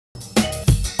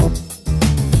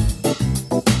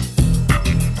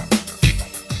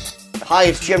Hi,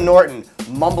 it's Jim Norton,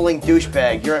 mumbling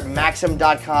douchebag. You're at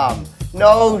Maxim.com.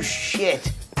 No shit.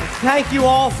 Thank you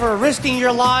all for risking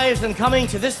your lives and coming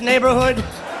to this neighborhood.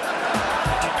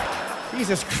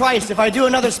 Jesus Christ, if I do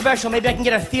another special, maybe I can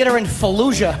get a theater in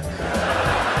Fallujah.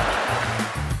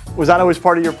 Was that always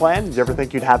part of your plan? Did you ever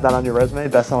think you'd have that on your resume,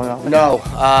 best-selling author? No,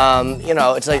 you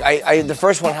know, it's like the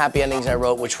first one, Happy Endings, I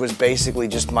wrote, which was basically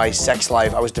just my sex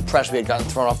life. I was depressed. We had gotten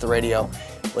thrown off the radio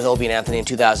with Opie and Anthony in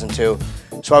 2002.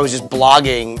 So I was just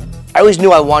blogging. I always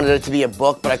knew I wanted it to be a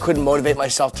book, but I couldn't motivate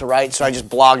myself to write, so I just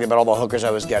blogged about all the hookers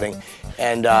I was getting,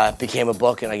 and it became a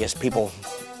book, and I guess people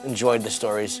enjoyed the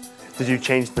stories. Did you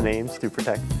change the names to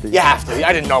protect? You have to.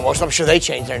 I didn't know most. I'm sure they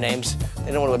changed their names. They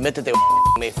didn't want to admit that they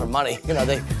were me for money. You know,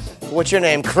 what's your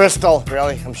name? Crystal.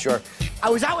 Really? I'm sure.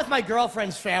 I was out with my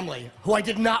girlfriend's family, who I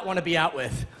did not want to be out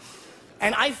with.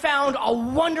 And I found a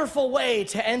wonderful way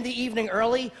to end the evening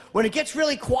early. When it gets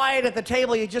really quiet at the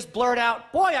table, you just blurt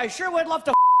out, "Boy, I sure would love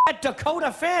to at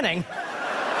Dakota Fanning."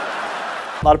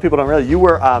 A lot of people don't realize you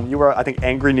were I think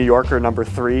Angry New Yorker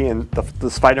 #3 in the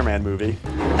Spider-Man movie.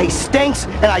 He stinks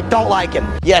and I don't like him.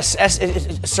 Yes,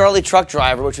 Surly Truck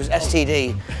Driver, which was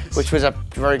STD, which was a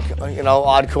very, you know,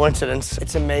 odd coincidence.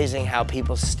 It's amazing how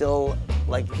people still,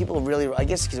 like, people really, I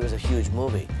guess because it was a huge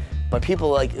movie, but people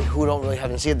like who don't really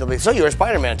haven't seen it, they'll be, "So you're a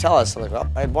Spider-Man, tell us." I'm like, "Well,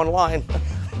 I had one line."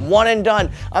 One and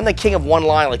done. I'm the king of one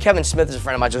line. Like Kevin Smith is a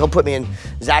friend of mine, so he'll put me in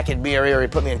Zack and Miri, or he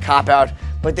put me in Cop Out,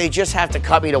 but they just have to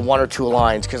cut me to 1 or 2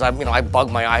 lines because I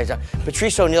bug my eyes.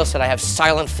 Patrice O'Neal said I have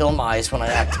silent film eyes when I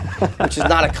act, which is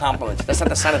not a compliment. That's not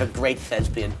the sign of a great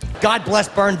thespian. God bless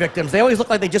burn victims. They always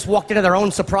look like they just walked into their own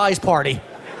surprise party.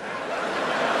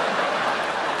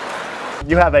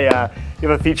 You have a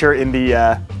feature in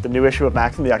the new issue of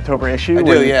Maxim, the October issue. I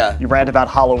do, yeah. You rant about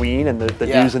Halloween and the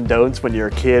do's and don'ts when you're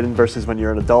a kid versus when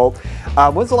you're an adult.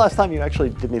 When's the last time you actually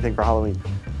did anything for Halloween?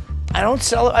 I don't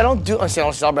celebrate. I don't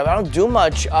do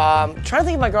much. Trying to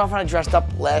think if my girlfriend had dressed up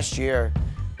last year.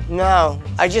 No,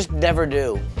 I just never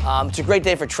do. It's a great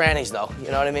day for trannies, though.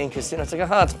 You know what I mean? Because, you know, it's like,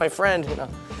 it's my friend. You know.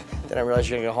 Then I realized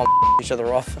you're gonna go home and each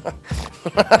other off.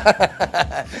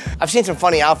 I've seen some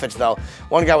funny outfits, though.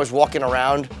 One guy was walking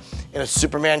around in a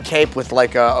Superman cape with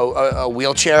like a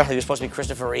wheelchair. He was supposed to be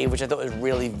Christopher Reeve, which I thought was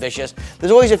really vicious.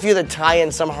 There's always a few that tie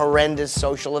in some horrendous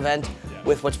social event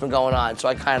with what's been going on. So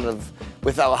I kind of,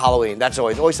 without Halloween, that's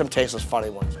always some tasteless funny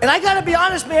ones. And I gotta be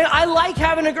honest, man, I like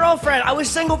having a girlfriend. I was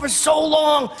single for so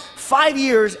long, 5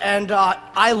 years, and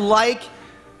I like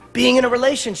being in a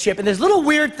relationship. And there's little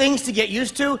weird things to get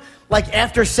used to, like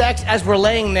after sex, as we're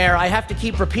laying there, I have to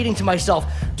keep repeating to myself,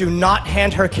 "Do not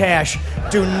hand her cash.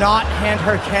 Do not hand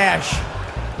her cash."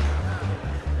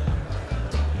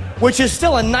 Which is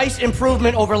still a nice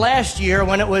improvement over last year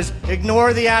when it was,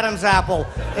 "Ignore the Adam's apple.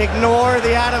 Ignore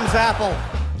the Adam's apple."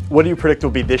 What do you predict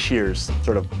will be this year's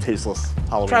sort of tasteless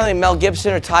Halloween? I'm trying to think, Mel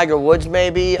Gibson or Tiger Woods,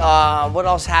 maybe. What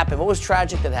else happened? What was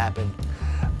tragic that happened?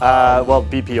 Well,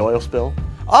 BP oil spill.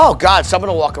 Oh, God, someone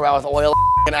will walk around with oil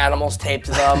and animals taped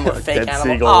to them, or fake animals.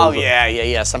 Seagulls. Oh,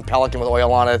 yeah. Some pelican with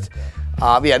oil on it.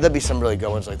 Yeah, there'll be some really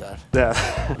good ones like that.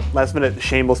 Yeah. Last minute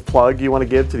shameless plug you want to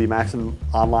give to the Maxim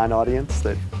online audience?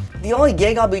 The only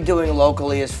gig I'll be doing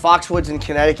locally is Foxwoods in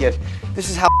Connecticut. This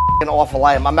is how awful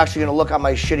I am. I'm actually going to look on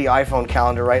my shitty iPhone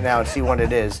calendar right now and see when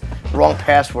it is. Wrong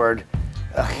password.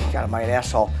 Ugh, God, am I an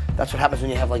asshole? That's what happens when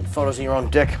you have like photos of your own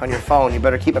dick on your phone. You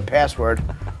better keep a password,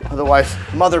 otherwise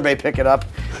mother may pick it up.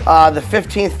 The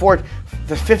 15th,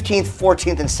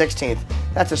 14th, and 16th.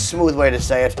 That's a smooth way to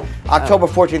say it. October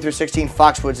 14th through 16th,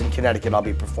 Foxwoods in Connecticut. I'll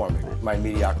be performing my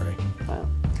mediocrity. Wow.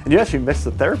 And you actually missed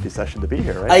the therapy session to be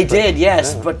here, right? I did,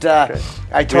 yes, but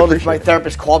I told her, my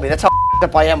therapist called me. That's how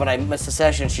up I am when I missed the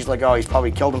session. She's like, "Oh, he's probably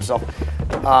killed himself."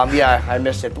 Yeah, I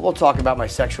missed it, but we'll talk about my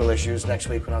sexual issues next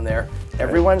week when I'm there.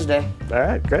 Every Wednesday. All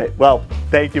right, great. Well,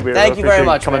 thank you. Thank you very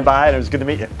much, coming by, and it was good to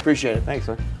meet you. Appreciate it. Thanks,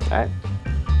 man. All right.